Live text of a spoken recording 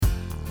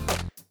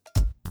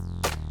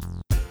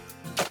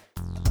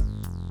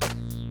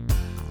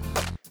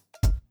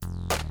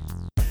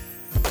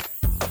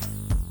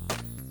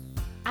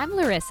I'm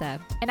Larissa,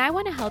 and I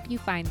want to help you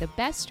find the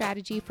best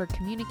strategy for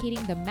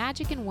communicating the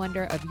magic and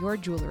wonder of your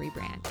jewelry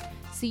brand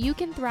so you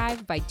can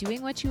thrive by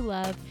doing what you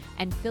love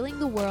and filling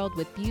the world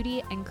with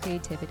beauty and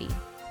creativity.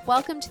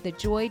 Welcome to the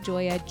Joy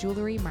Joya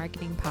Jewelry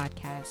Marketing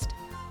Podcast.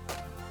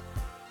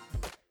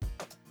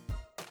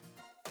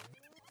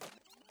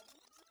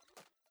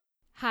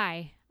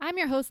 Hi, I'm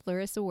your host,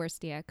 Larissa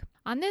Worstiak.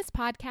 On this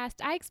podcast,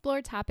 I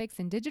explore topics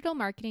in digital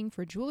marketing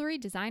for jewelry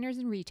designers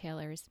and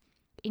retailers,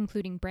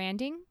 including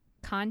branding,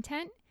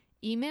 content,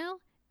 email,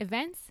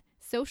 events,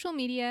 social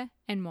media,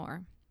 and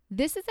more.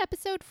 This is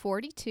episode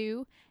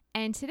 42,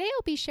 and today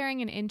I'll be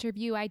sharing an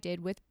interview I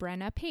did with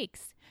Brenna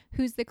Pakes,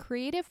 who's the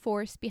creative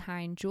force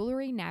behind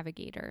Jewelry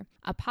Navigator,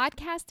 a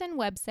podcast and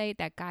website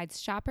that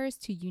guides shoppers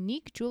to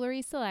unique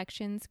jewelry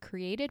selections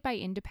created by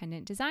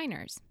independent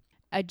designers.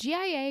 A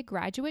GIA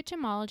graduate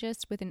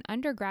gemologist with an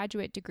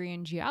undergraduate degree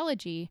in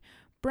geology,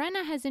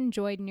 Brenna has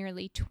enjoyed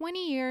nearly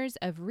 20 years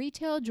of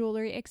retail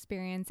jewelry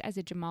experience as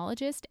a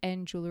gemologist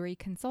and jewelry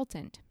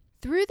consultant.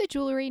 Through the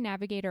Jewelry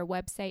Navigator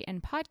website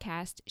and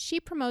podcast, she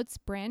promotes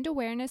brand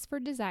awareness for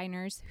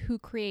designers who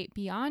create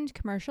beyond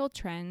commercial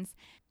trends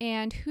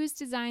and whose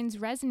designs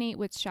resonate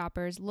with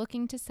shoppers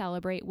looking to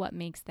celebrate what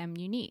makes them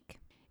unique.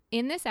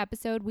 In this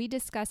episode, we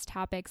discuss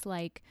topics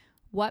like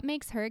what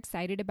makes her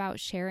excited about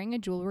sharing a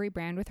jewelry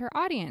brand with her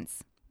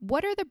audience?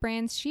 What are the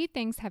brands she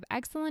thinks have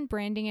excellent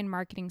branding and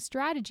marketing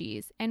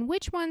strategies, and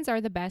which ones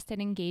are the best at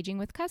engaging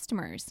with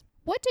customers?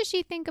 What does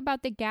she think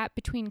about the gap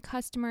between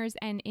customers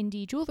and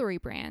indie jewelry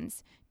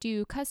brands?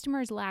 Do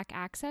customers lack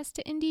access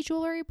to indie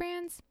jewelry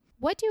brands?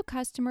 What do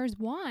customers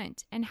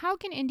want, and how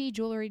can indie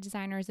jewelry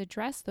designers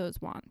address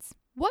those wants?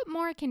 What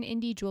more can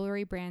indie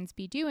jewelry brands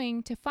be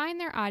doing to find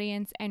their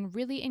audience and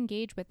really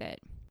engage with it?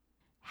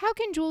 How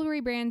can jewelry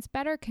brands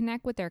better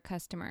connect with their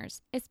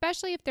customers,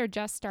 especially if they're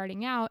just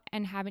starting out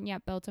and haven't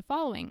yet built a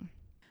following?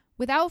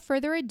 Without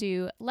further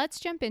ado,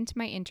 let's jump into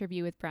my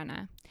interview with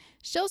Brenna.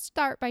 She'll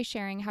start by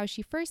sharing how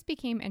she first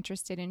became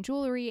interested in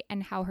jewelry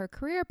and how her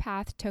career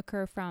path took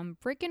her from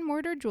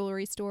brick-and-mortar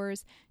jewelry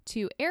stores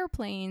to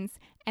airplanes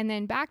and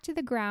then back to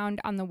the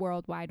ground on the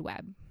World Wide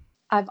Web.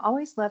 I've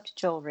always loved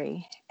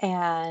jewelry,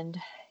 and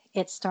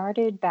it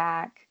started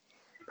back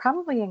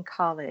probably in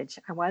college.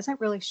 I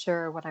wasn't really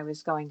sure what I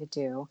was going to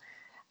do.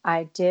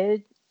 I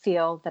did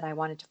feel that I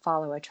wanted to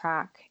follow a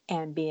track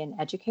and be an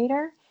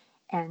educator,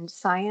 and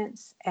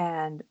science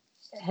and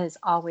has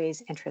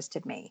always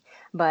interested me.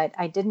 But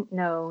I didn't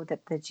know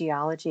that the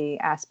geology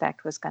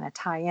aspect was going to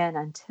tie in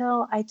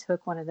until I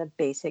took one of the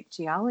basic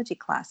geology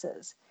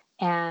classes.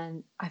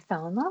 And I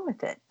fell in love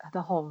with it.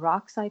 The whole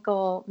rock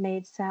cycle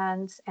made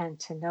sense. And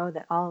to know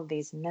that all of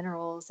these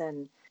minerals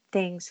and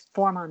things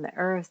form on the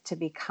earth to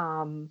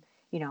become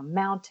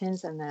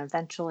mountains, and then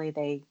eventually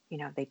they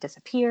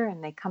disappear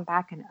and they come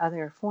back in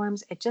other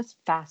forms. It just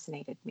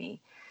fascinated me.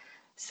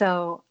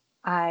 So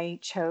I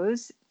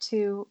chose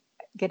to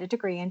get a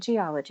degree in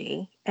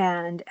geology.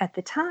 And at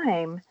the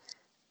time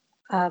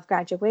of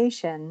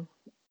graduation,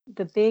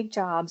 the big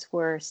jobs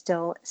were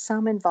still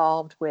some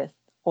involved with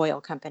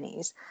oil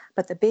companies,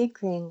 but the big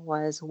thing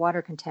was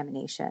water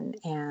contamination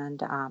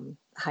and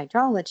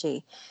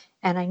hydrology.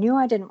 And I knew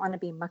I didn't want to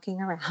be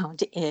mucking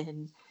around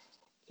in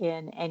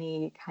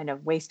any kind of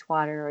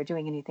wastewater or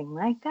doing anything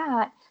like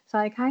that. So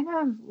I kind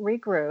of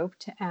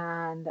regrouped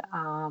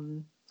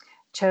and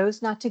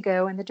chose not to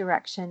go in the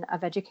direction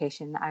of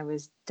education. I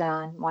was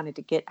done, wanted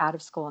to get out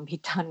of school and be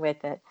done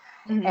with it,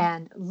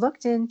 and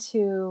looked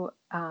into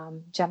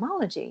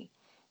gemology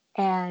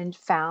and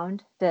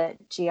found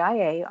that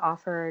GIA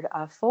offered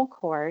a full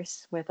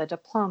course with a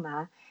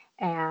diploma,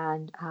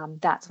 and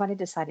that's what I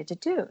decided to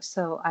do.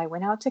 So I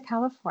went out to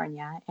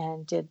California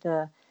and did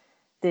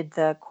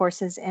the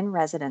courses in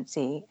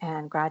residency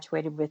and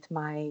graduated with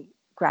my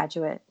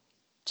graduate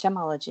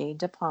gemology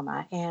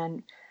diploma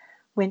and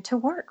went to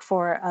work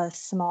for a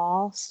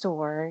small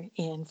store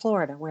in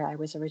Florida where I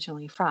was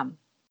originally from.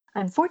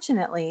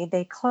 Unfortunately,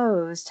 they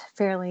closed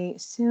fairly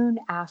soon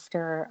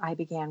after I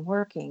began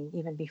working,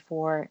 even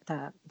before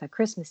the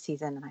Christmas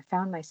season, and I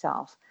found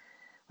myself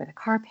with a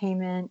car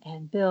payment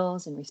and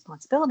bills and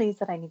responsibilities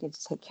that I needed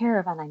to take care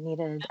of, and I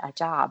needed a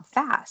job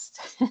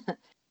fast.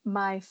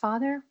 My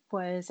father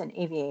was an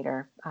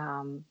aviator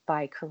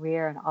by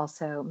career and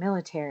also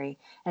military.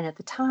 And at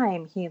the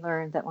time, he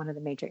learned that one of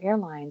the major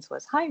airlines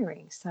was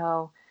hiring.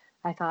 So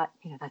I thought,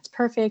 that's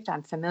perfect.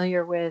 I'm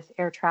familiar with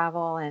air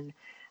travel, and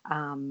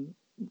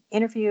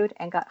interviewed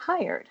and got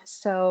hired.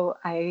 So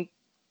I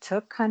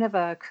took kind of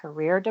a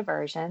career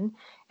diversion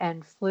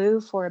and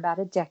flew for about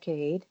a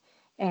decade.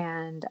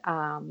 And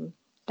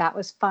that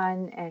was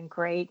fun and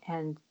great.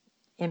 And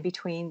in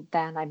between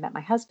then, I met my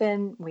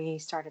husband. We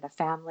started a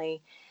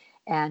family.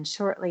 And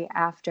shortly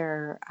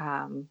after,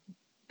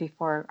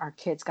 before our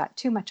kids got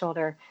too much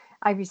older,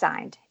 I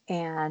resigned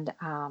and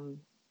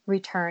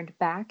returned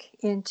back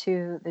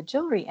into the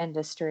jewelry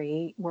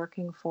industry,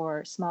 working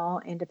for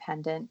small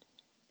independent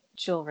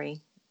jewelry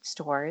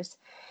stores.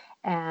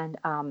 And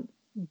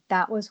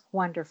that was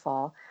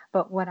wonderful.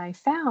 But what I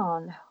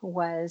found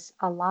was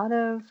a lot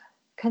of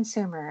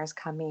consumers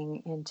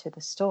coming into the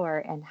store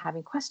and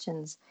having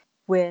questions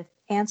with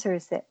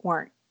answers that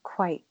weren't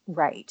quite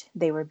right.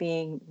 They were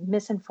being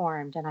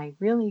misinformed, and I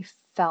really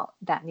felt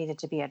that needed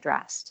to be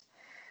addressed.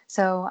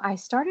 So I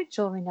started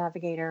Jewelry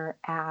Navigator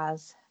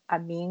as a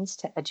means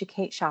to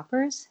educate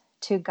shoppers,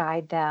 to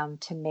guide them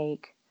to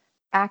make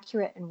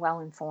accurate and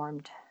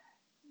well-informed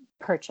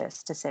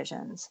purchase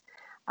decisions.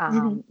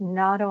 Mhm.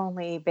 Not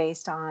only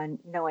based on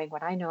knowing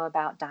what I know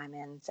about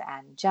diamonds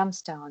and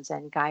gemstones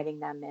and guiding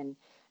them in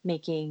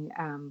making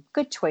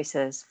good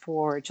choices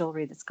for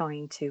jewelry that's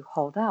going to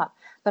hold up,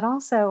 but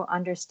also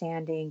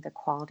understanding the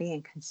quality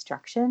and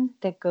construction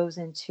that goes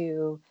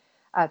into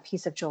a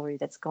piece of jewelry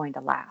that's going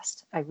to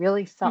last. I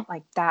really felt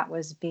like that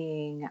was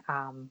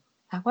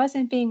I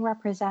wasn't being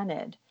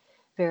represented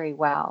very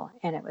well.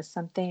 And it was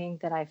something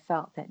that I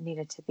felt that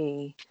needed to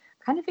be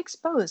kind of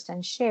exposed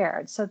and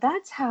shared. So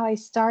that's how I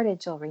started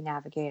Jewelry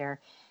Navigator.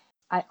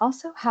 I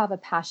also have a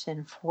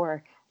passion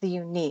for the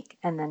unique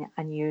and the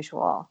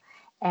unusual.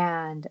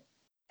 And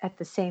at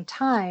the same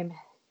time,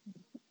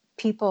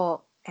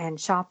 people and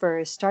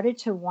shoppers started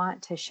to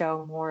want to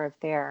show more of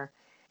their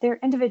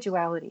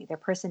individuality, their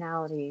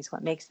personalities,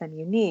 what makes them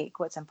unique,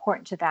 what's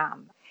important to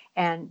them.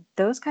 And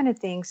those kind of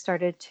things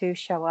started to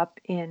show up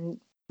in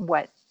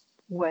what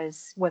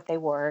they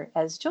wore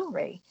as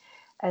jewelry,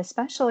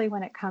 especially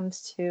when it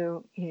comes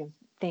to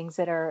things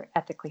that are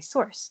ethically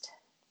sourced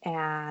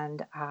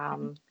and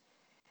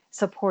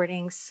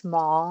supporting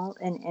small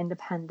and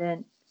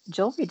independent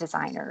jewelry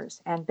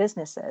designers and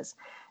businesses.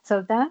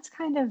 So that's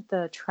kind of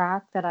the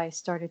track that I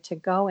started to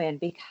go in,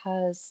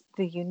 because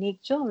the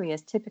unique jewelry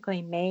is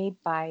typically made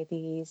by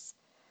these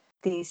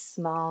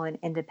small and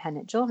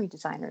independent jewelry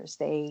designers.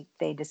 They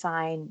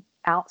design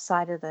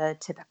outside of the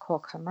typical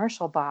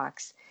commercial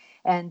box,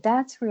 and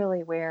that's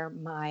really where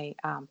my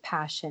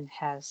passion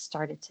has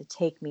started to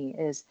take me,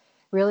 is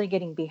really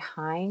getting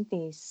behind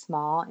these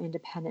small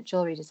independent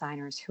jewelry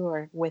designers who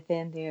are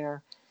within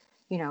their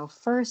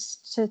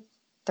first to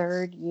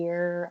third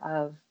year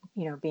of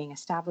being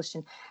established,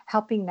 and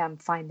helping them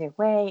find their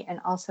way, and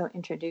also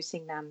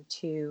introducing them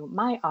to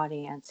my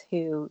audience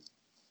who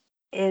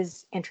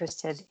is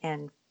interested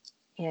in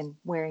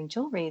wearing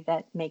jewelry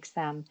that makes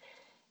them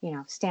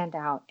stand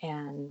out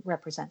and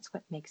represents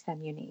what makes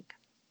them unique.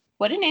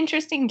 What an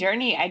interesting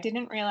journey. I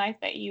didn't realize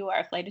that you are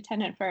a flight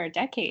attendant for a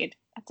decade.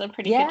 That's a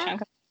pretty good Yeah.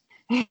 chunk of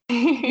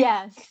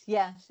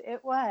Yes,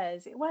 it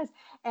was.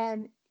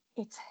 And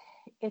it's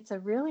it's a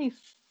really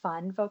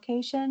fun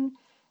vocation.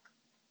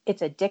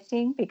 It's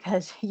addicting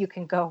because you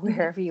can go Mhm.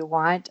 wherever you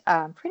want,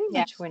 pretty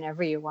Yeah. much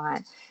whenever you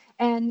want.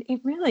 And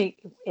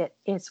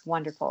it's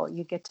wonderful.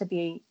 You get to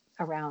be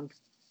around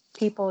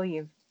people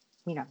you've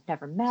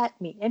never met,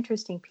 meet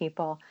interesting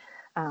people.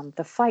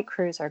 The flight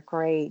crews are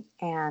great,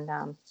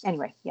 and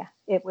anyway, yeah,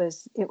 it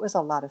was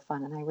a lot of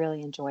fun, and I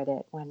really enjoyed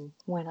it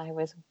when I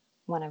was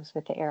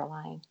with the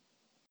airline.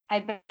 I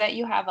bet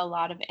you have a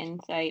lot of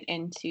insight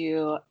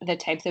into the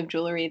types of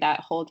jewelry that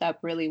hold up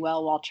really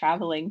well while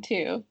traveling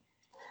too.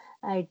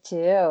 I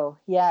do,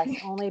 yes,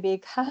 only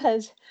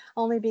because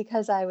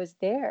I was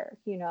there,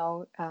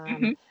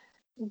 Mhm.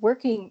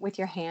 working with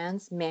your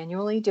hands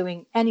manually,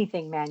 doing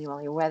anything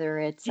manually, whether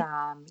it's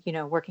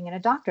working in a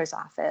doctor's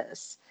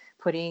office,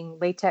 putting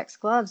latex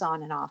gloves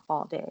on and off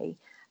all day.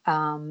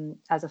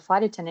 As a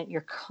flight attendant,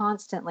 you're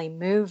constantly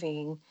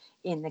moving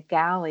in the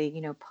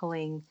galley,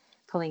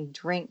 pulling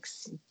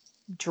drinks,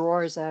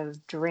 drawers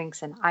of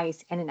drinks and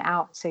ice in and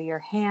out, so your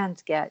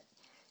hands get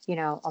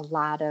a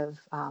lot of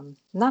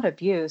not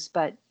abuse,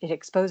 but it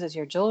exposes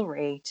your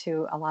jewelry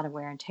to a lot of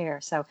wear and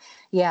tear. So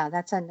yeah,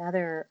 that's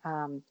another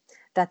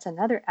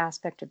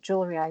aspect of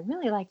jewelry I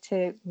really like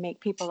to make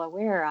people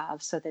aware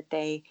of, so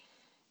that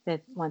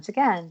once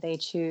again they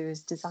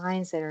choose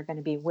designs that are going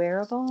to be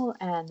wearable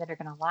and that are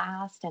going to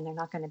last, and they're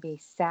not going to be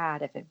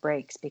sad if it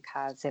breaks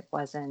because it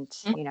wasn't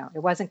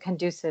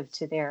conducive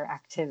to their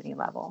activity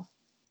level.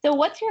 So,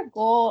 what's your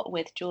goal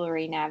with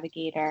Jewelry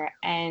Navigator,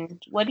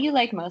 and what do you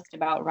like most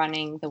about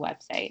running the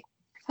website?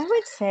 I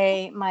would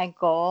say my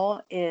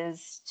goal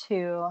is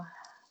to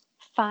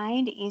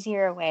find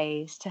easier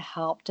ways to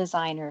help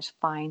designers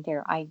find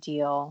their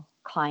ideal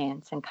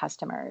clients and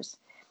customers.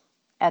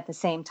 At the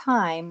same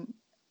time,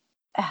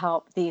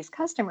 help these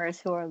customers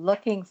who are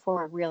looking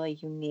for really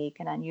unique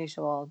and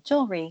unusual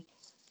jewelry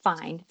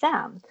find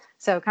them.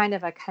 So, kind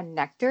of a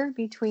connector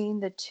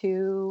between the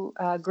two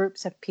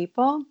groups of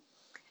people.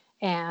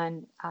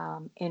 And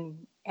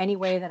in any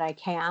way that I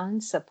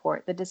can,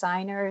 support the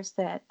designers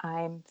that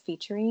I'm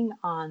featuring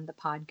on the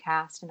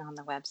podcast and on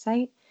the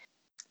website.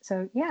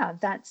 So yeah,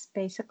 that's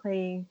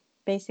basically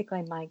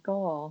my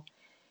goal.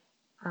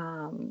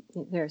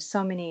 There's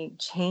so many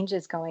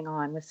changes going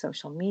on with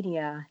social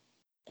media.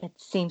 It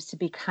seems to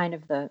be kind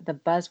of the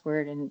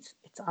buzzword, and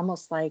it's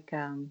almost like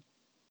the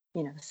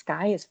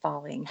sky is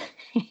falling.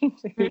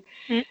 we,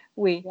 Mhm.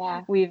 we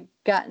Yeah. we've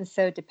gotten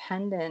so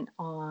dependent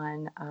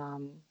on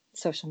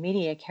social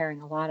media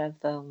carrying a lot of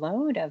the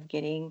load of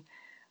getting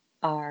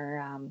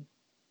our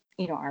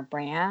our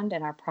brand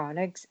and our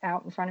products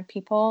out in front of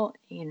people.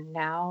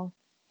 Now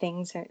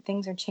things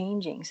are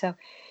changing. So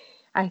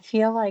I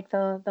feel like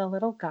the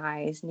little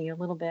guys need a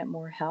little bit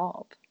more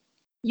help.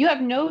 You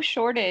have no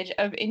shortage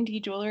of indie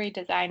jewelry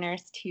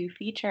designers to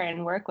feature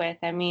and work with.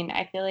 I mean,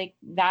 I feel like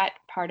that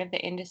part of the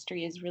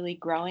industry is really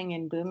growing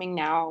and booming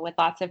now with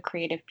lots of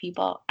creative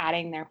people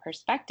adding their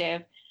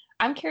perspective.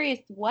 I'm curious,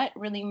 what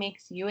really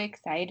makes you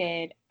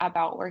excited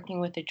about working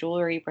with a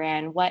jewelry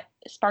brand? What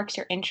sparks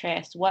your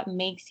interest? What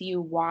makes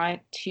you want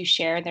to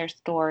share their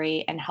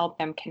story and help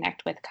them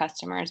connect with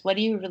customers? What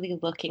are you really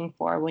looking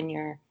for when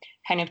you're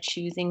kind of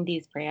choosing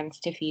these brands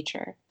to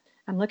feature?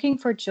 I'm looking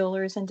for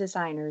jewelers and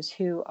designers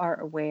who are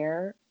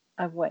aware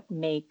of what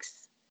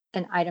makes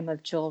an item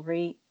of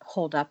jewelry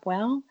hold up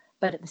well,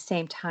 but at the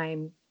same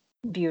time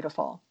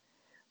beautiful,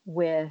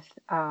 with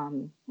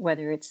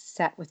whether it's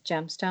set with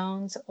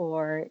gemstones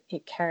or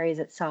it carries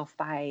itself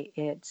by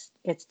its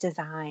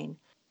design.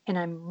 And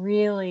I'm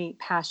really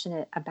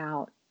passionate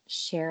about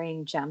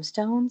sharing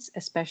gemstones,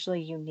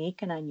 especially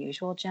unique and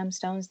unusual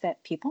gemstones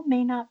that people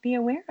may not be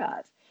aware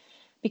of.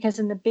 Because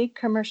in the big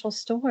commercial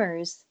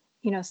stores,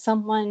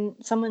 someone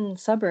in the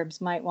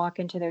suburbs might walk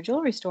into their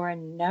jewelry store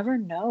and never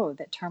know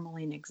that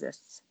tourmaline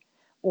exists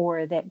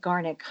or that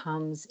garnet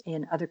comes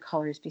in other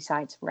colors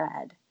besides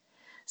red.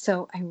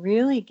 So I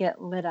really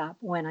get lit up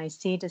when I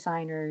see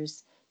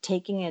designers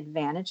taking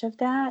advantage of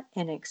that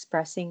and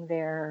expressing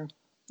their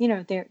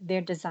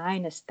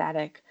design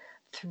aesthetic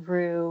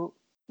through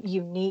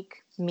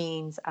unique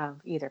means of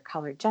either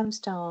colored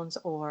gemstones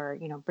or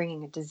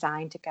bringing a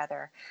design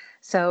together.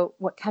 So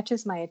what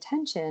catches my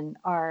attention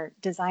are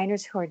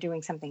designers who are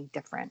doing something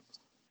different.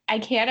 I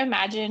can't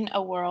imagine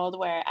a world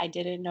where I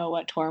didn't know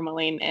what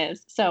tourmaline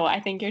is. So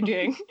I think you're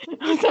doing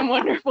some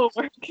wonderful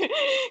work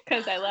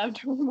because I love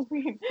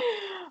tourmaline.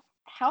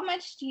 How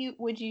much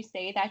would you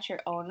say that your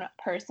own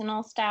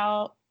personal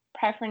style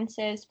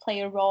preferences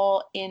play a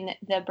role in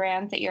the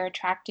brands that you're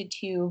attracted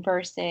to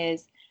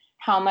versus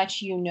how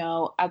much you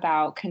know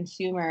about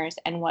consumers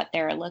and what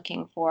they're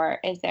looking for?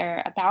 Is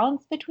there a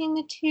balance between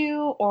the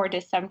two, or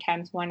does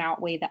sometimes one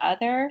outweigh the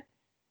other?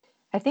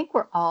 I think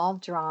we're all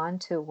drawn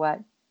to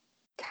what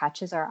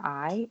catches our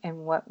eye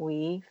and what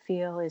we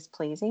feel is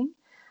pleasing.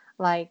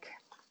 Like,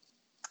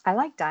 I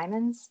like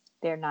diamonds,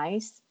 they're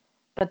nice,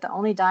 but the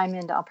only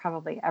diamond I'll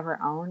probably ever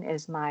own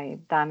is my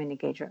diamond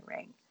engagement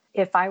ring.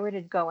 If I were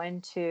to go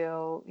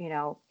into,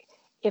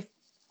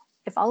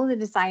 if all of the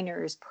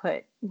designers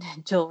put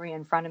jewelry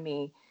in front of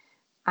me,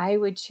 I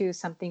would choose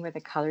something with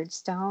a colored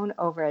stone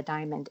over a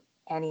diamond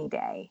any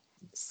day.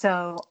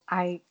 So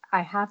I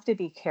have to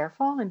be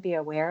careful and be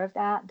aware of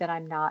that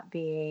I'm not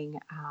giving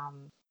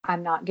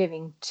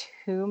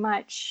too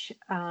much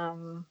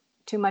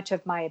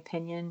of my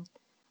opinion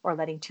or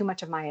letting too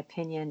much of my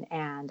opinion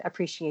and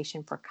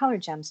appreciation for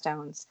colored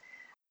gemstones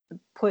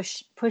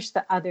push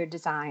the other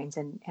designs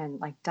and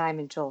like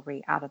diamond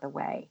jewelry out of the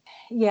way.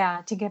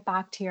 Yeah, to get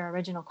back to your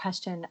original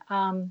question,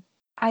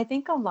 I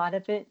think a lot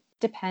of it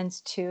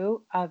depends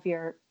too of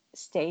your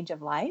stage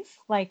of life.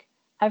 Like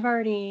I'm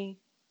already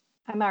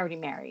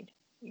married.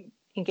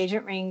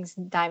 Engagement rings,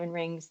 diamond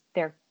rings,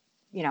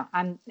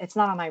 it's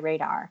not on my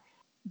radar.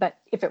 But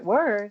if it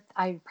were,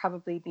 I'd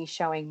probably be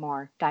showing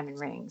more diamond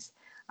rings.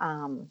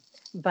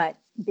 But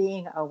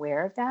being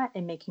aware of that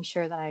and making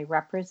sure that I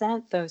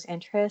represent those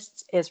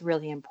interests is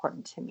really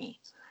important to me.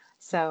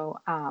 So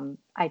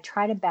I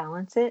try to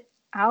balance it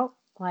out.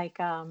 Like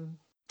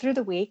through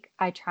the week,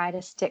 I try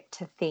to stick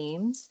to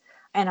themes.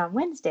 And on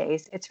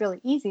Wednesdays, it's really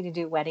easy to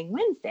do Wedding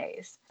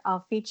Wednesdays.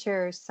 I'll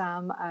feature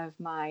some of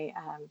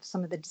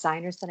the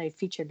designers that I've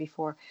featured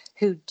before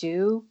who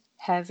do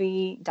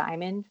heavy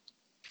diamond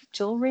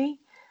jewelry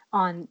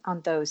on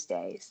those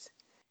days.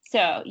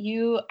 So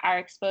you are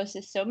exposed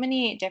to so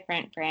many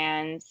different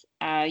brands.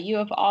 You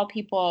of all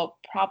people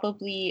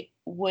probably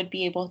would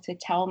be able to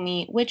tell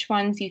me which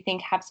ones you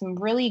think have some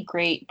really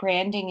great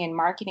branding and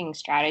marketing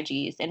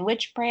strategies and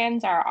which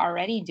brands are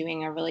already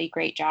doing a really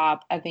great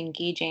job of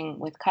engaging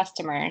with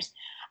customers.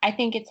 I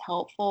think it's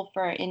helpful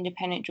for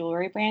independent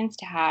jewelry brands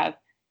to have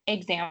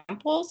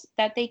examples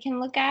that they can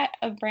look at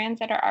of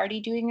brands that are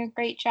already doing a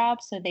great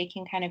job so they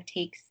can kind of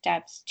take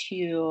steps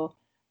to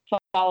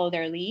follow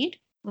their lead.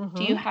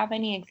 Do you Mm-hmm. have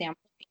any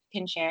examples that you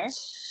can share?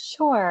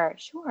 Sure.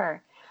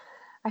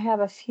 I have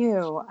a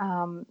few.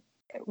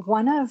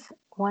 One of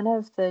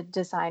the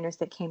designers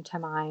that came to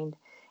mind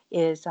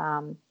is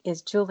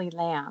Julie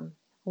Lamb.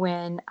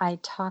 When I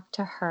talked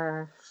to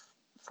her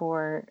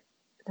for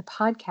the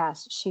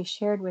podcast, she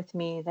shared with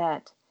me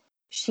that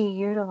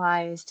she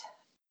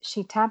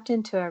tapped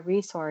into a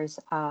resource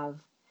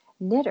of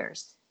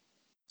knitters,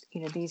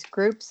 these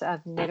groups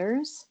of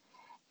knitters,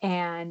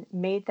 and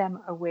made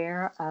them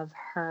aware of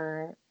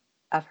her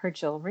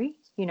jewelry,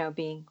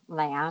 being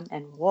lamb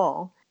and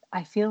wool.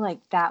 I feel like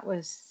that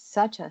was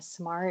such a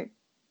smart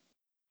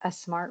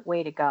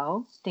way to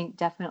go.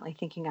 Definitely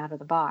thinking out of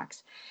the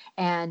box.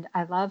 And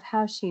I love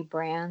how she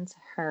brands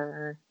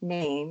her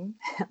name,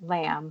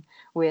 Lamb,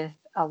 with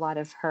a lot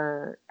of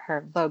her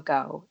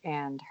logo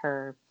and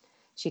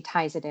she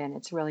ties it in.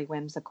 It's really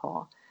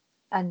whimsical.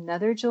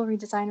 Another jewelry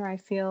designer I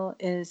feel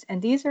is,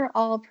 and these are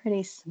all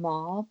pretty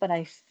small, but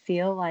I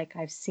feel like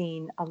I've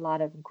seen a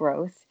lot of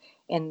growth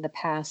in the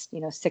past,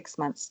 6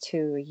 months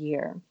to a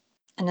year.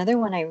 Another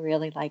one I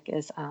really like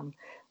is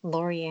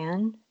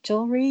Lorianne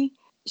Jewelry.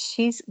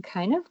 She's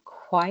kind of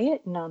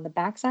quiet and on the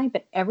backside,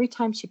 but every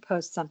time she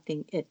posts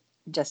something, it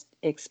just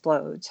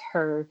explodes.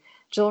 Her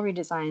jewelry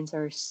designs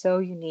are so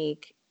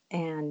unique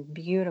and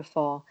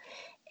beautiful,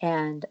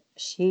 and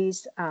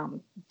she's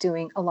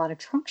doing a lot of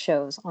trunk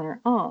shows on her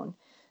own.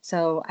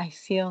 So I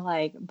feel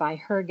like by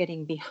her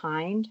getting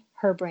behind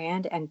her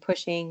brand and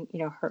pushing,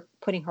 her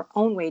putting her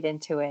own weight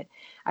into it,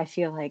 I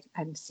feel like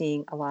I'm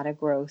seeing a lot of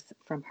growth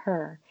from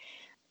her.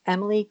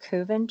 Emily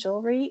Coven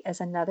Jewelry is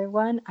another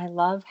one. I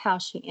love how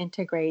she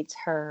integrates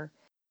her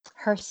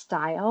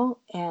style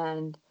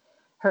and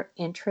her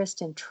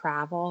interest in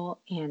travel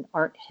and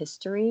art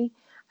history.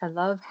 I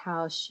love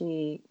how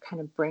she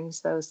kind of brings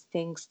those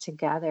things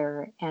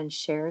together and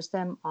shares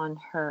them on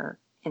her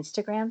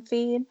Instagram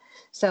feed.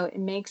 So it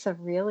makes a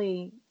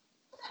really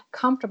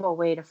comfortable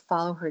way to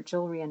follow her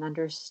jewelry and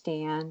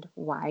understand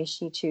why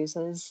she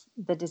chooses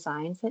the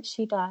designs that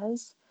she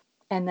does.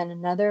 And then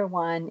another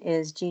one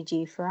is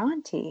Gigi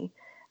Ferranti.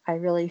 I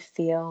really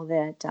feel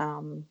that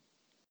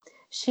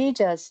she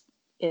just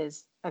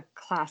is a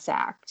class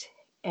act,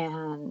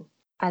 and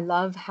I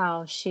love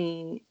how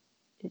she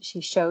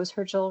shows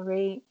her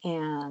jewelry,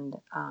 and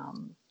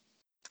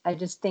I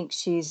just think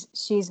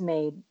she's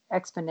made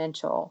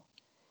exponential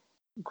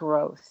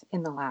growth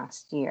in the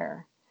last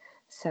year.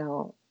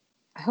 So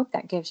I hope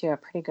that gives you a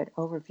pretty good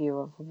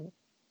overview of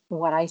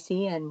what I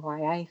see and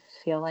why I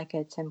feel like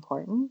it's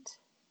important.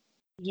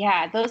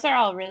 Yeah, those are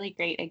all really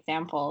great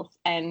examples.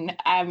 And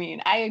I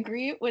mean, I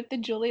agree with the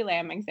Julie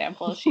Lamb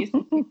example. She's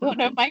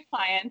one of my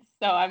clients,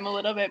 so I'm a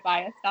little bit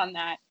biased on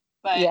that.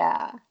 But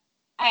Yeah.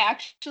 I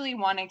actually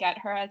want to get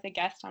her as a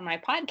guest on my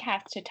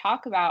podcast to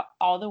talk about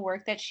all the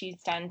work that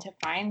she's done to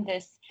find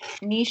this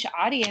niche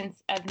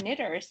audience of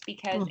knitters,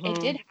 because it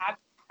did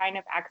happen kind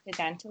of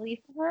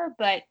accidentally for her,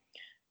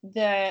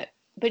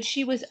 but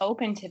she was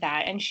open to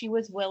that, and she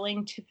was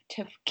willing to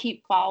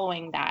keep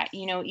following that,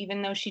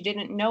 even though she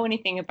didn't know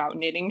anything about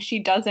knitting. She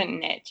doesn't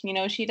knit,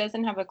 she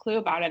doesn't have a clue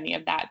about any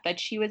of that, but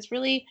she was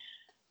really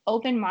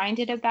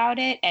open-minded about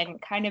it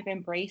and kind of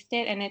embraced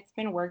it, and it's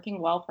been working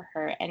well for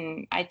her,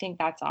 and I think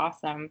that's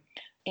awesome.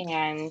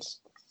 And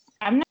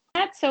I'm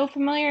not so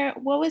familiar.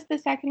 What was the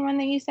second one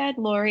that you said?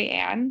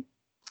 Lorianne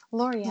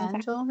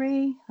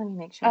Jewelry. Let me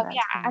make sure Oh that's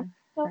yeah, I'm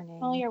so her name.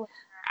 familiar with her.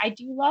 I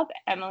do love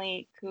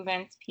Emily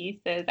Kuvin's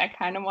pieces. I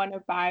kind of want to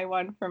buy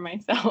one for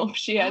myself.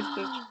 She has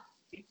such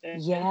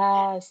pieces.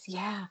 Yes,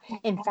 yeah.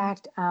 In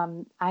fact,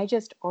 I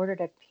just ordered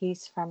a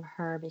piece from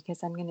her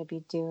because I'm going to be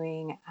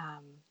doing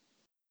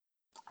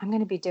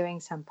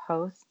some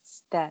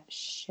posts that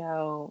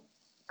show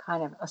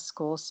kind of a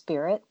school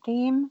spirit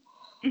theme.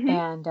 Mm-hmm.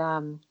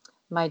 And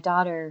my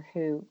daughter,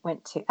 who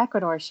went to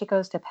Ecuador, she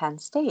goes to Penn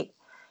State,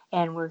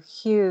 and we're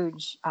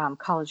huge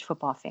college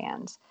football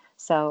fans.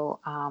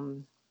 So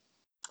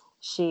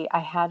I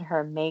had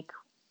her make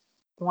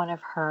one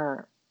of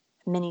her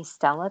mini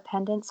Stella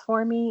pendants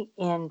for me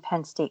in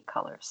Penn State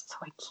colors. So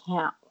I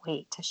can't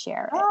wait to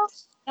share Oh, it.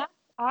 that's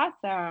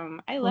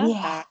awesome. I love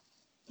Yeah. that.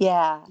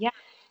 Yeah. Yeah.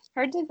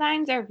 Her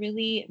designs are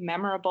really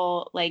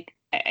memorable. Like,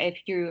 if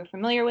you're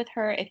familiar with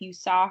her, if you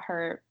saw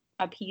her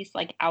a piece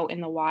like out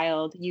in the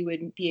wild, you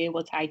would be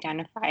able to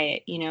identify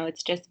it.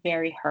 It's just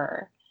very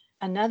her.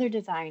 Another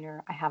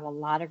designer I have a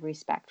lot of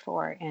respect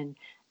for, and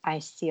I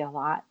see a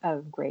lot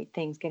of great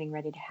things getting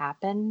ready to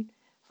happen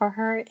for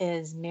her,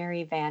 is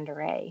Mary Van Der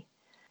Ray.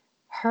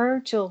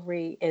 Her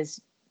jewelry is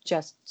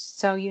just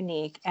so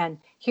unique. And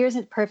here's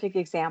a perfect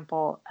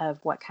example of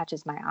what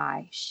catches my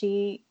eye.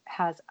 She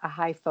has a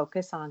high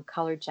focus on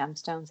colored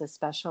gemstones,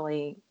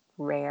 especially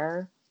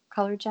rare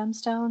colored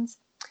gemstones.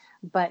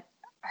 But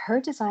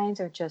her designs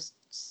are just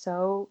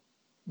so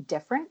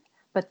different,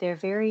 but they're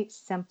very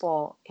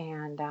simple,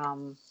 and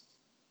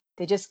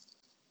they just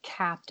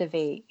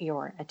captivate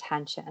your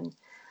attention.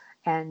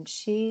 And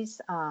she's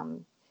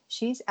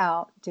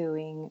out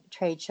doing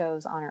trade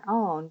shows on her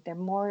own. They're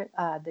more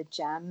the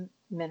gem,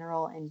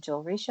 mineral, and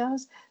jewelry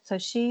shows. So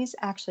she's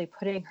actually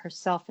putting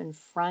herself in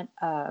front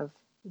of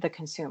the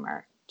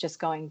consumer, just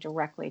going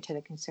directly to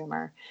the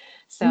consumer.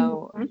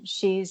 So Mm-hmm.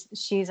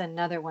 she's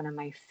another one of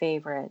my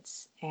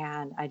favorites,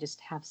 and I just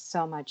have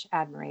so much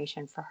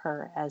admiration for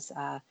her as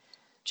a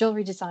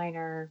jewelry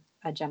designer,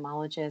 a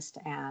gemologist,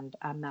 and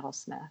a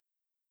metalsmith.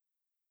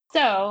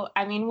 So,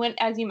 I mean,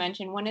 as you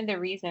mentioned, one of the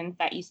reasons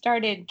that you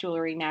started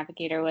Jewelry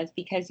Navigator was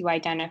because you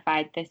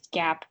identified this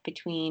gap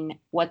between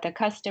what the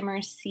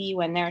customers see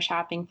when they're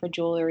shopping for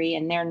jewelry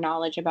and their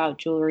knowledge about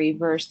jewelry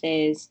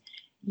versus,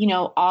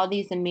 all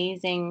these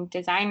amazing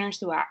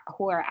designers who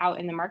are out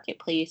in the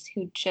marketplace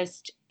who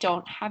just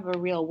don't have a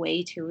real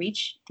way to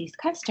reach these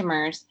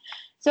customers.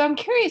 So I'm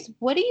curious,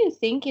 what do you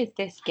think is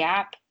this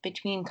gap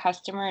between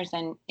customers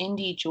and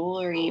indie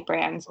jewelry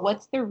brands?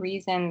 What's the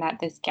reason that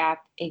this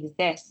gap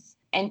exists?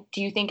 And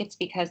do you think it's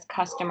because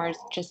customers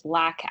just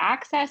lack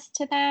access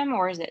to them,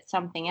 or is it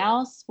something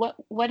else?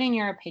 What in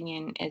your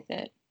opinion is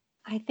it?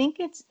 I think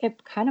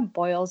it kind of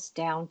boils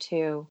down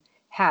to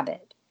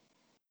habit.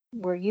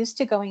 We're used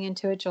to going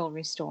into a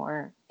jewelry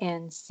store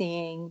and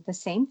seeing the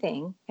same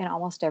thing in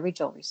almost every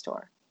jewelry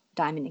store.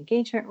 Diamond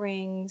engagement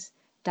rings,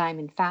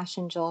 diamond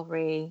fashion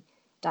jewelry,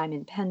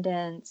 diamond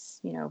pendants,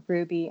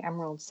 ruby,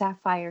 emerald,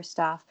 sapphire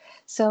stuff.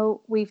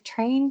 So we've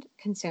trained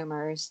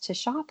consumers to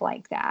shop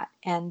like that,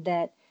 and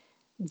that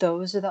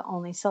those are the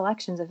only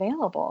selections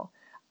available.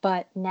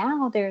 But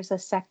now there's a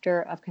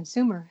sector of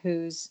consumer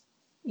who's,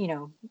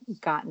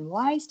 gotten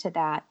wise to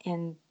that,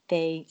 and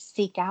they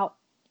seek out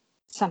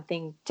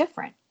something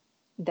different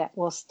that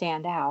will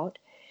stand out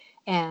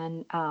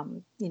and,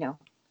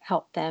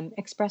 help them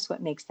express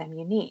what makes them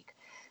unique.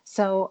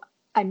 So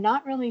I'm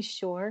not really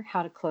sure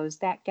how to close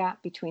that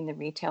gap between the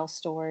retail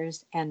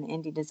stores and the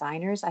indie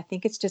designers. I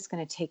think it's just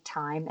going to take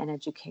time and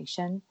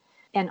education.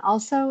 And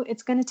also,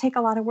 it's going to take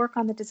a lot of work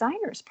on the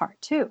designer's part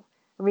too,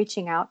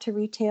 reaching out to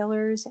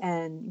retailers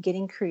and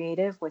getting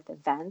creative with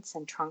events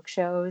and trunk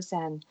shows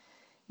and,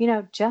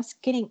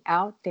 just getting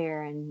out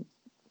there and,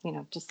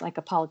 just like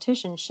a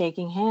politician,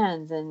 shaking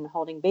hands and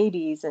holding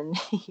babies and,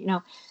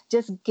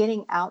 just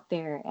getting out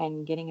there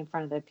and getting in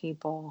front of the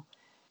people.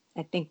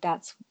 I think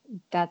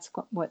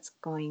what's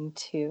going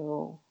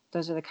to,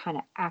 those are the kind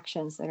of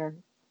actions that are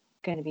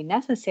going to be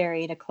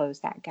necessary to close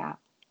that gap.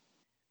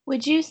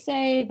 Would you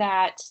say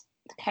that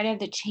kind of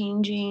the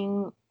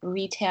changing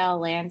retail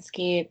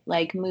landscape,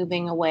 like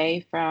moving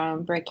away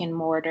from brick and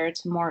mortar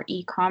to more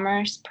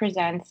e-commerce,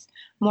 presents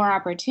more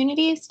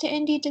opportunities to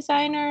indie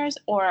designers,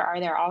 or are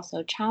there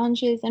also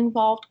challenges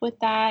involved with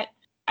that?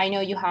 I know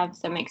you have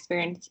some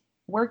experience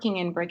working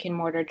in brick and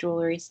mortar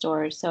jewelry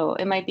stores, so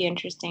it might be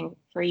interesting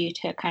for you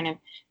to kind of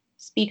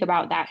speak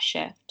about that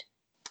shift.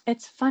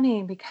 It's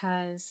funny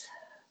because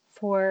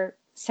for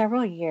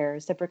several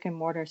years, the brick and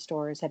mortar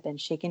stores have been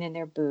shaking in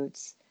their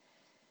boots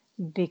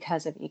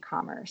because of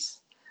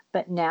e-commerce.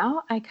 But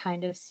now I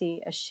kind of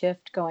see a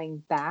shift going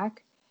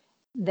back,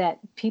 that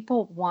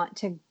people want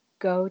to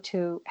go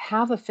to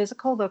have a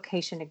physical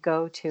location to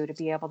go to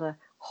be able to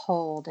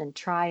hold and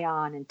try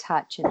on and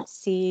touch and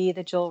see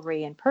the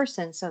jewelry in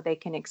person so they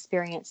can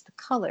experience the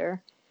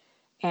color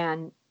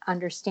and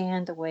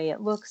understand the way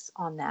it looks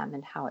on them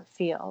and how it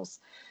feels.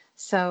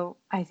 So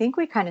I think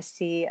we kind of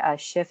see a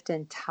shift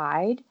in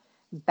tide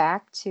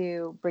back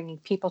to bringing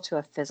people to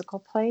a physical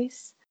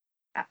place.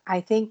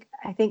 I think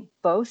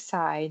both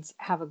sides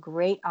have a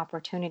great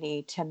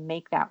opportunity to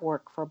make that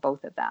work for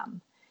both of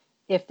them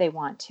if they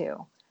want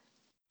to.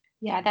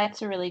 Yeah,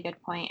 that's a really good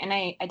point. And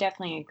I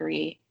definitely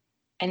agree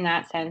in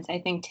that sense. I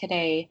think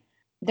today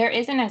there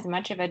isn't as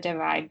much of a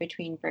divide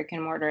between brick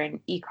and mortar and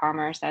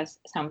e-commerce as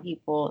some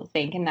people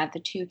think, and that the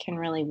two can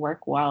really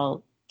work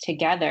well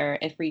together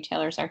if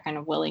retailers are kind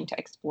of willing to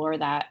explore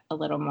that a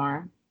little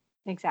more.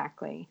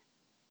 Exactly.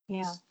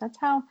 Yeah, that's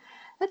how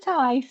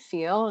I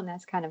feel, and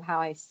that's kind of how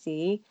I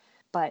see.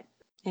 But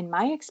in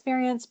my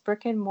experience,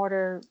 brick and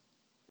mortar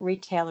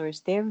retailers,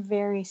 they're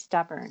very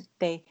stubborn.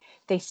 They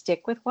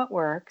stick with what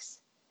works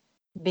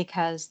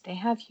because they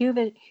have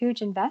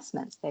huge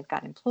investments. They've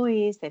got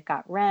employees, they've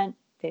got rent,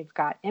 they've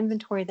got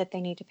inventory that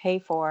they need to pay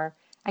for.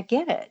 I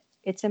get it.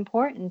 It's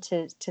important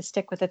to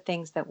stick with the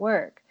things that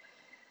work.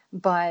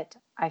 But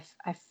I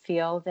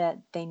feel that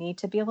they need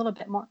to be a little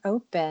bit more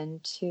open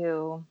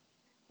to,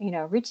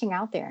 reaching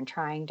out there and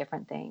trying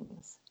different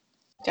things.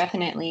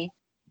 Definitely.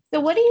 So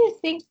what do you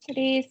think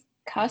today's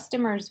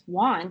customers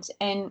want,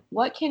 and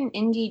what can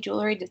indie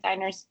jewelry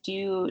designers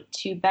do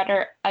to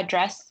better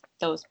address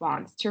those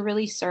wants to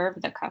really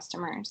serve the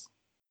customers?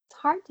 It's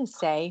hard to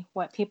say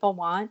what people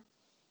want.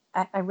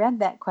 I read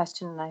that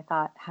question and I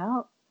thought,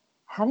 how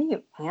do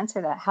you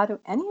answer that? How do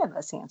any of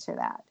us answer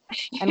that?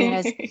 I mean,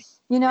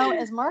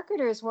 as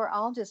marketers, we're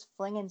all just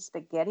flinging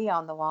spaghetti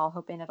on the wall,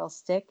 hoping it'll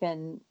stick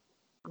and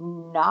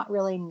not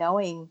really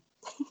knowing.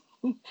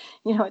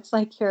 It's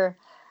like you're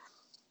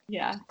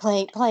Yeah.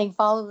 playing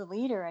follow the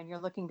leader and you're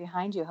looking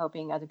behind you,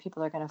 hoping other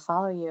people are going to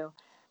follow you.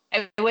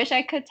 I wish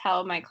I could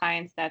tell my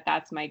clients that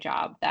that's my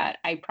job, that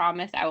I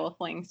promise I will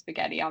fling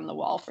spaghetti on the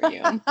wall for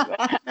you.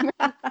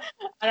 I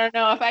don't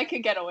know if I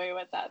could get away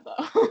with that,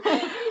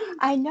 though.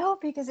 I know,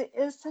 because it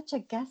is such a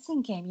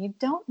guessing game. You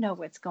don't know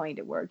what's going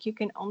to work. You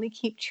can only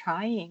keep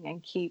trying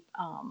and keep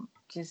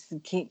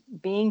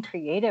being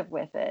creative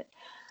with it.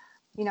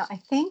 I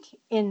think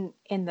in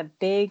the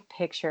big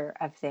picture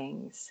of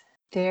things,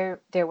 there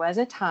was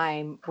a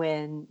time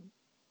when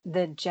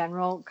the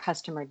general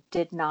customer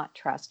did not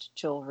trust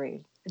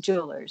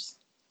jewelers.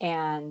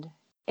 And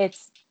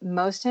it's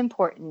most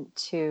important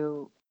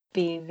to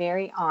be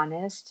very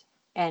honest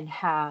and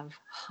have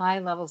high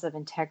levels of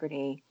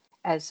integrity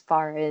as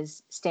far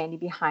as standing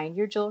behind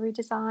your jewelry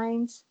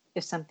designs.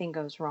 If something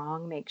goes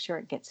wrong, make sure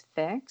it gets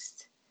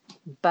fixed.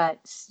 But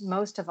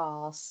most of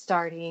all,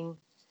 starting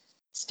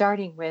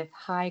with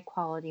high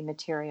quality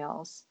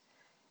materials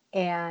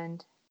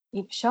and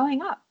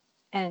showing up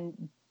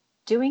and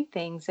doing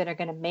things that are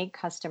going to make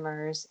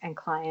customers and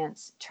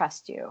clients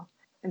trust you.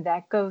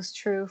 that goes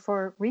true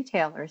for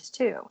retailers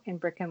too, in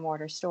brick and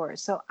mortar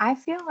stores. So I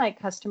feel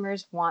like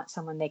customers want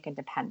someone they can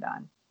depend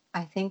on.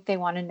 I think they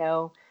want to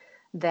know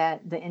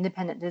that the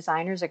independent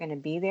designers are going to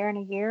be there in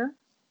a year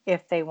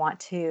if they want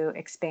to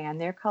expand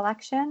their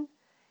collection.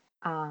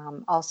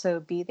 Also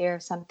be there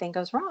if something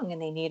goes wrong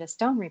and they need a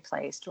stone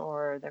replaced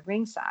or the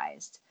ring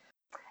sized.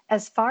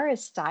 As far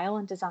as style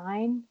and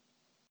design,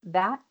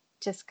 that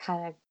just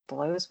kind of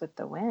blows with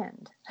the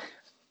wind.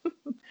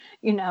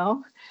 you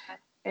know,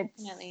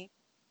 Definitely.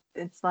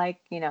 it's like,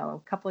 a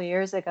couple of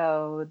years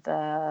ago,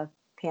 the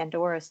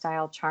Pandora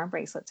style charm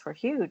bracelets were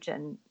huge,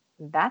 and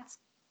that's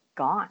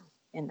gone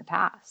in the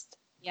past.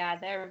 Yeah,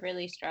 they're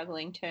really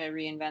struggling to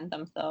reinvent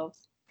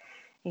themselves.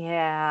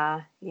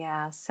 Yeah,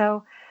 yeah.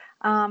 So,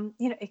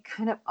 it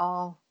kind of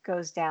all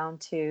goes down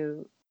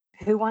to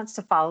who wants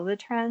to follow the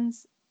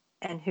trends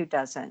and who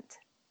doesn't,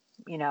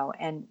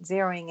 and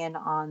zeroing in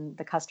on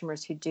the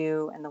customers who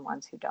do and the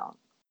ones who don't.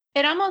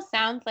 It almost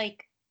sounds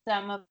like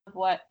some of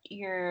what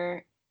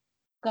you're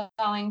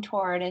going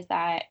toward is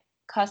that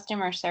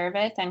customer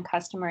service and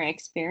customer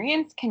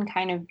experience can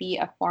kind of be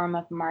a form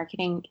of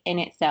marketing in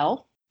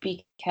itself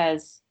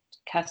because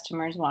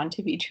customers want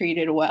to be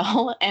treated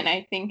well. And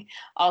I think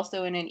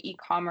also in an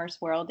e-commerce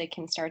world, it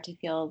can start to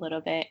feel a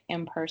little bit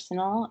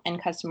impersonal,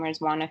 and customers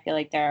want to feel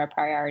like they're a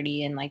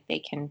priority and like they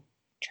can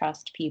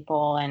trust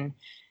people and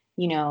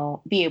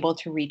be able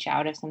to reach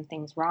out if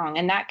something's wrong.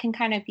 And that can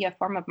kind of be a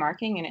form of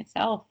marketing in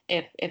itself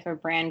if a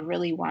brand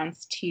really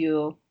wants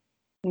to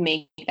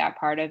make that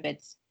part of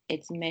its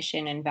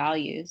mission and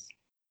values.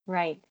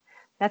 Right.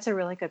 That's a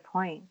really good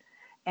point.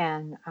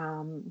 And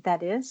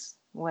that is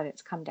what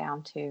it's come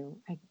down to.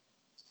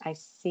 I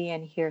see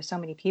and hear so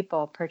many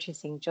people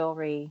purchasing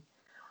jewelry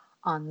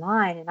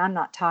online, and I'm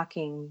not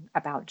talking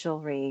about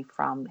jewelry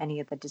from any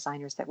of the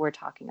designers that we're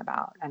talking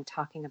about. I'm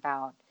talking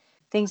about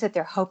things that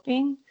they're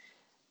hoping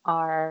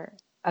are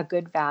a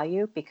good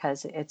value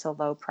because it's a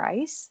low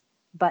price,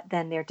 but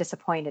then they're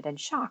disappointed and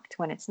shocked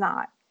when it's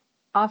not.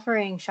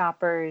 Offering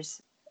shoppers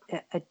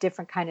a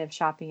different kind of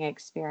shopping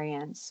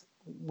experience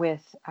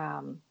with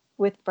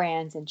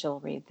brands and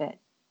jewelry that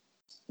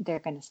they're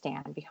going to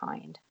stand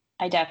behind.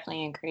 I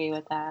definitely agree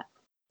with that.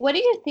 What do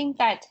you think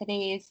that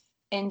today's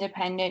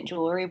independent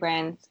jewelry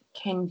brands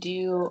can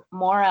do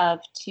more of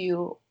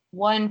to,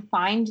 one,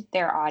 find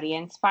their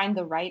audience, find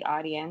the right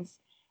audience,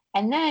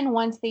 and then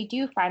once they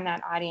do find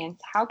that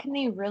audience, how can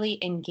they really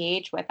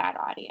engage with that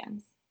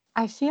audience?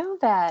 I feel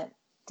that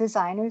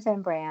designers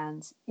and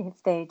brands,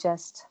 if they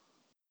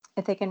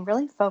can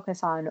really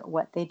focus on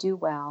what they do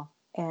well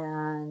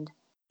and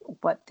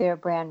what their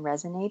brand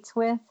resonates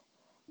with,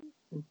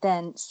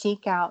 then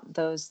seek out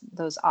those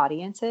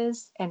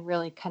audiences and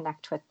really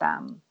connect with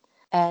them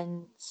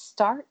and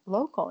start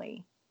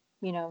locally,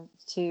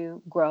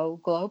 to grow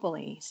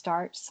globally.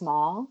 Start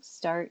small,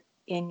 start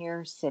in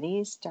your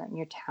cities, start in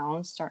your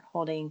towns, start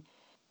holding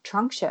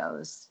trunk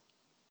shows,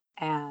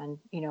 and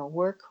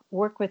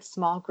work with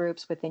small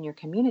groups within your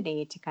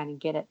community to kind of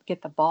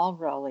get the ball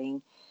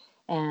rolling.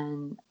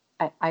 And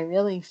I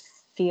really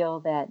feel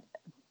that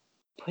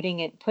putting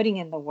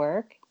in the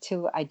work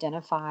to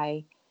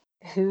identify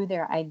who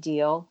their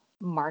ideal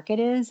market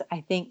is, I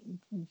think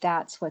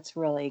that's what's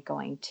really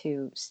going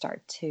to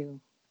start to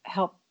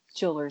help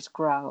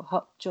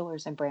help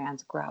jewelers and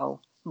brands grow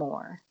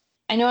more.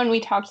 I know when we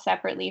talked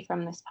separately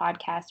from this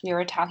podcast, we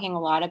were talking a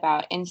lot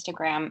about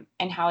Instagram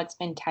and how it's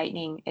been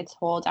tightening its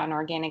hold on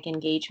organic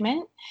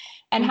engagement,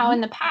 and how Mm-hmm.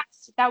 in the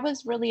past that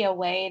was really a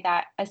way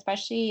that,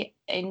 especially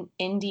in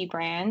indie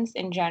brands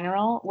in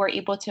general, were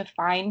able to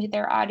find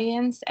their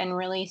audience and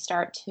really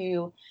start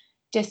to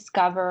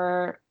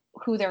discover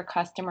who their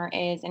customer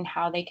is and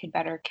how they could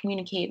better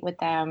communicate with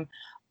them.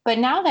 But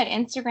now that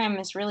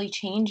Instagram is really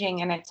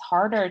changing and it's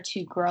harder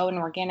to grow an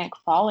organic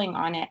following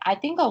on it, I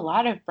think a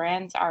lot of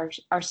brands are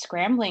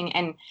scrambling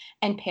and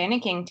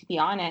panicking, to be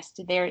honest.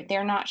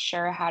 They're not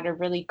sure how to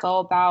really go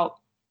about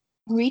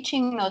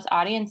reaching those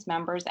audience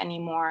members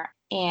anymore.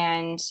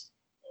 And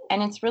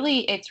it's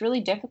really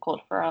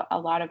difficult for a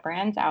lot of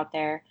brands out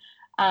there.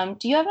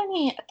 Do you have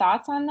any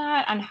thoughts on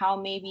that, on how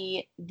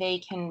maybe they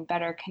can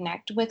better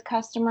connect with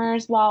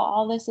customers while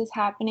all this is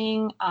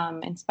happening,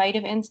 in spite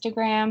of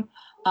Instagram?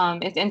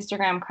 Is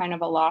Instagram kind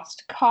of a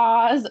lost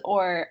cause,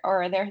 or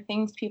are there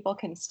things people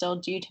can still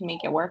do to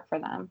make it work for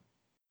them?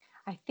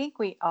 I think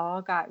we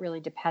all got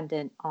really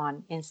dependent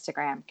on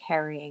Instagram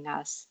carrying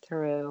us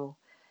through,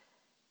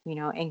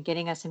 and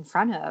getting us in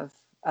front of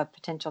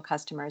potential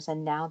customers.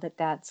 And now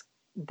that's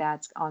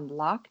on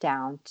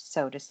lockdown,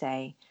 so to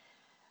say,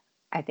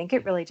 I think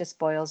it really just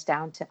boils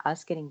down to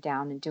us getting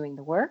down and doing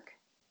the work,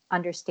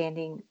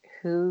 understanding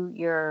who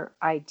your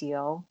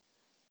ideal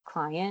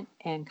client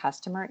and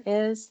customer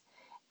is,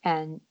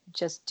 and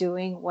just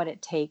doing what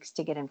it takes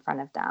to get in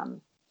front of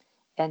them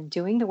and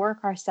doing the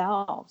work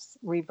ourselves,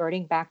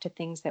 reverting back to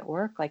things that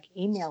work like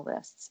email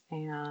lists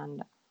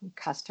and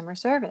customer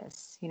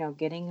service,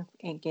 getting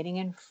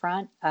in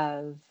front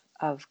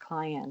of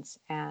clients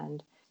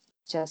and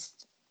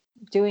just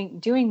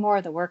doing more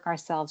of the work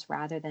ourselves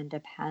rather than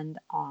depend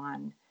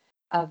on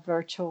a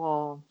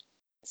virtual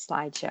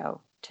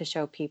slideshow to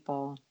show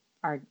people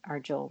our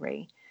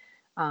jewelry.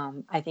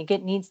 I think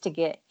it needs to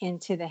get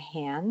into the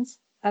hands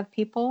of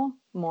people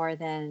more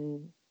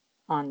than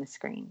on the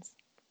screens.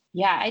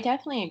 Yeah, I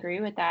definitely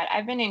agree with that.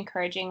 I've been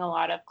encouraging a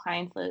lot of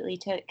clients lately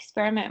to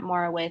experiment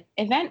more with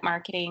event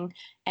marketing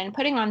and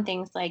putting on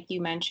things like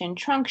you mentioned,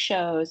 trunk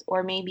shows,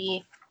 or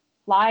maybe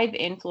live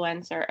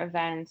influencer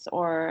events,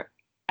 or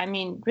I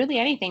mean, really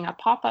anything, a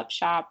pop-up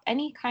shop,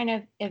 any kind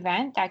of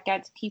event that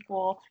gets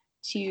people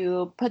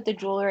to put the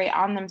jewelry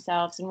on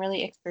themselves and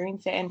really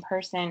experience it in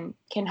person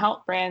can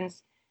help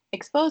brands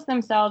expose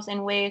themselves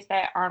in ways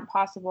that aren't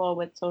possible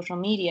with social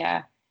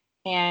media.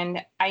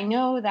 And I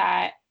know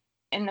that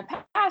in the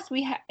past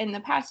in the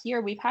past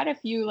year we've had a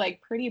few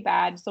like pretty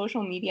bad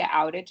social media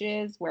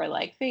outages where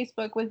like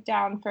Facebook was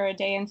down for a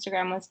day,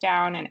 Instagram was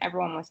down, and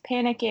everyone was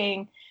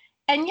panicking.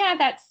 And yeah,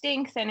 that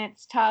stinks and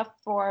it's tough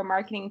for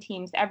marketing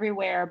teams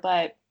everywhere,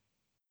 but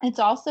it's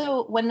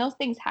also when those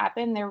things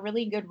happen, they're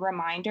really good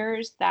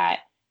reminders that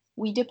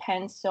we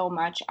depend so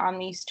much on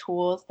these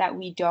tools that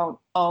we don't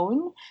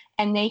own,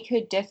 and they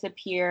could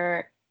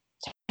disappear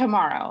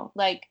tomorrow.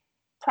 Like,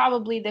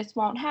 probably this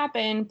won't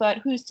happen, but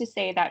who's to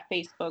say that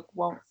Facebook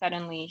won't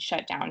suddenly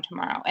shut down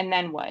tomorrow? And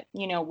then what?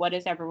 What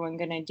is everyone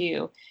going to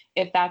do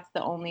if that's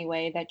the only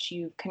way that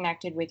you've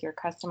connected with your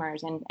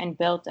customers and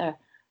built a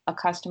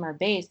customer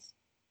base?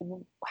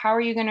 How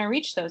are you going to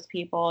reach those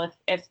people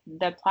if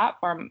the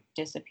platform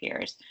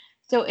disappears?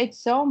 So it's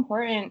so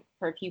important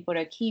for people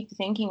to keep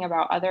thinking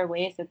about other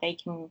ways that they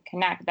can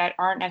connect that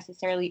aren't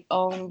necessarily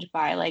owned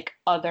by like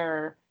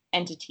other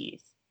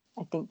entities.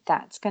 I think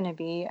that's going to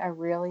be a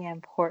really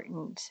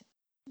important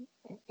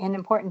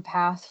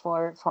path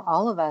for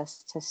all of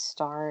us to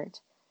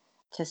start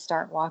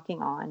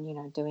walking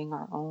on, doing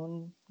our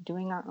own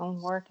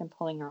work and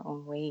pulling our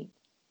own weight.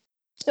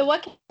 So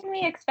what can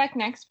we expect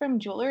next from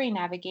Jewelry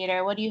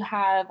Navigator? What do you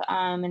have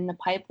in the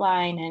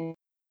pipeline, and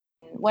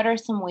what are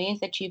some ways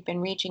that you've been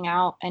reaching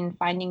out and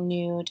finding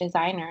new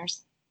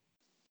designers?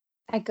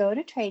 I go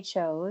to trade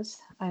shows.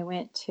 I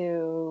went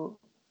to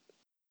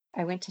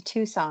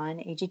Tucson,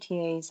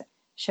 AGTA's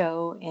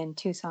show in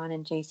Tucson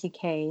and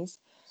JCK's,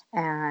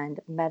 and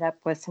met up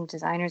with some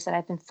designers that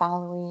I've been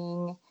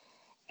following.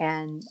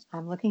 And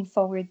I'm looking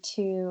forward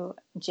to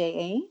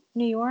JA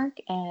New York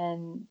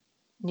and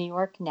New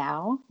York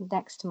Now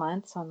next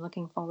month. So I'm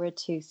looking forward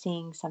to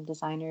seeing some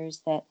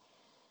designers that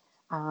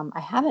I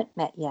haven't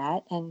met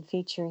yet and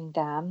featuring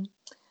them.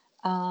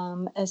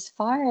 As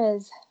far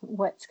as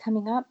what's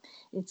coming up,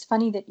 it's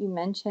funny that you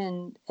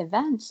mentioned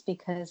events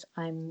because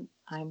I'm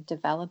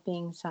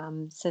developing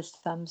some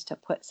systems to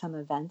put some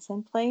events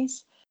in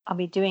place. I'll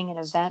be doing an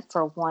event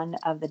for one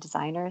of the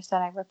designers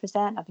that I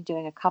represent. I'll be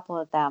doing a couple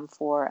of them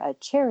for a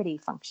charity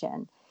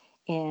function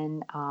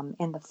in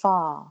the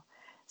fall.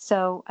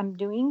 So I'm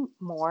doing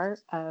more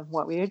of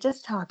what we were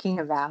just talking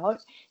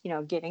about,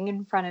 getting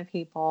in front of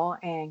people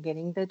and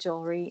getting the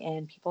jewelry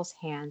in people's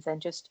hands and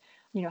just,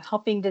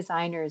 helping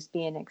designers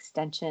be an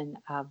extension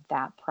of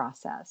that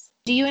process.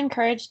 Do you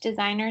encourage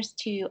designers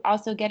to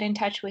also get in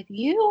touch with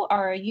you,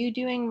 or are you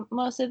doing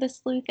most of the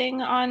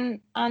sleuthing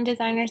on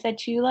designers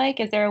that you like?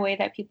 Is there a way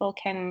that people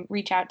can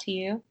reach out to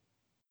you?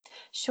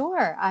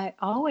 Sure. I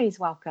always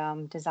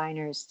welcome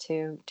designers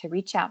to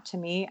reach out to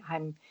me.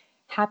 I'm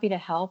happy to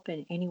help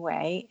in any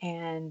way,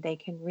 and they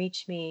can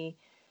reach me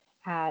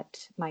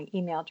at my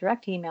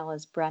direct email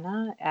is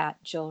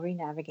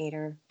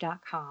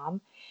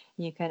brenna@jewelrynavigator.com.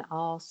 You can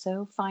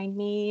also find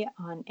me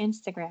on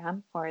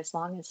Instagram for as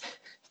long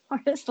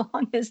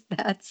as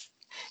that's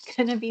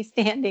going to be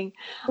standing.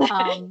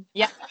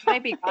 Yeah, it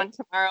might be gone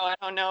tomorrow. I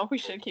don't know if we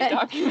should keep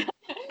talking about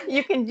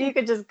it. You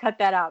could just cut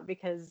that out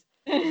because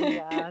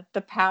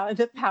the powers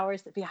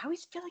that be. I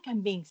always feel like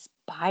I'm being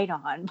spied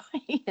on by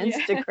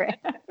Instagram.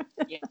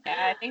 Yeah,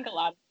 I think a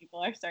lot of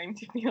people are starting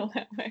to feel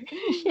that way.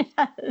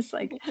 Yeah, it's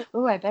like,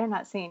 oh, I better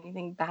not say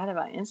anything bad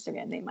about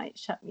Instagram. They might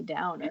shut me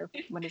down, or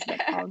what is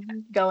that called?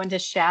 Go into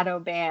shadow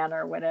ban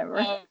or whatever.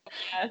 Oh,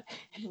 yes.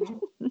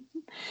 Mm-hmm.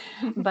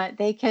 But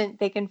they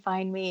can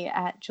find me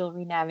at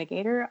Jewelry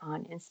Navigator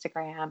on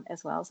Instagram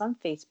as well as on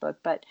Facebook.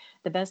 But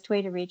the best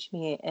way to reach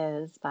me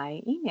is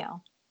by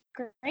email.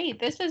 Great.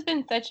 This has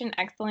been such an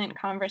excellent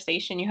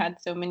conversation. You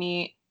had so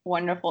many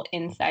wonderful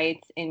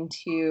insights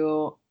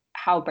into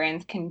how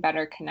brands can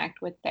better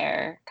connect with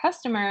their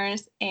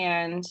customers.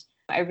 And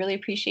I really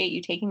appreciate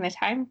you taking the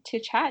time to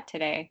chat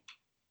today.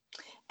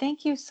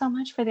 Thank you so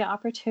much for the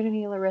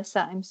opportunity, Larissa.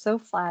 I'm so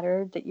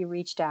flattered that you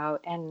reached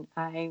out, and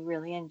I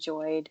really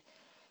enjoyed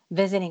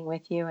visiting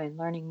with you and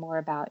learning more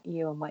about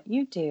you and what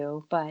you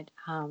do. But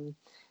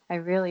I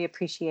really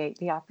appreciate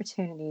the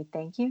opportunity.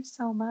 Thank you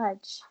so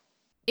much.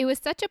 It was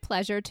such a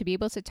pleasure to be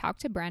able to talk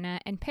to Brenna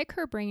and pick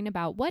her brain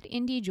about what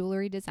indie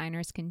jewelry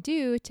designers can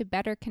do to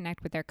better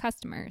connect with their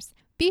customers.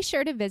 Be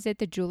sure to visit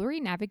the Jewelry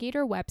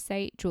Navigator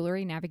website,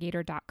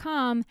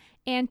 jewelrynavigator.com,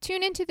 and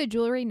tune into the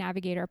Jewelry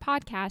Navigator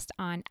podcast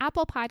on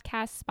Apple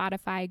Podcasts,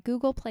 Spotify,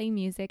 Google Play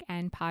Music,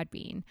 and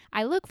Podbean.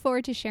 I look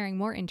forward to sharing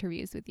more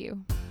interviews with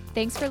you.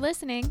 Thanks for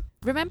listening.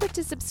 Remember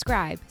to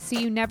subscribe so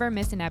you never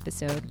miss an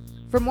episode.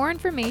 For more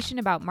information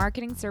about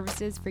marketing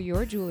services for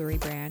your jewelry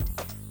brand,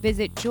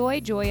 visit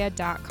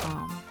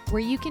joyjoya.com,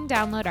 where you can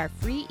download our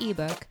free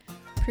ebook,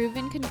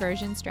 Proven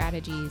Conversion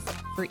Strategies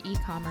for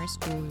E-commerce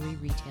Jewelry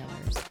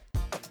Retailers.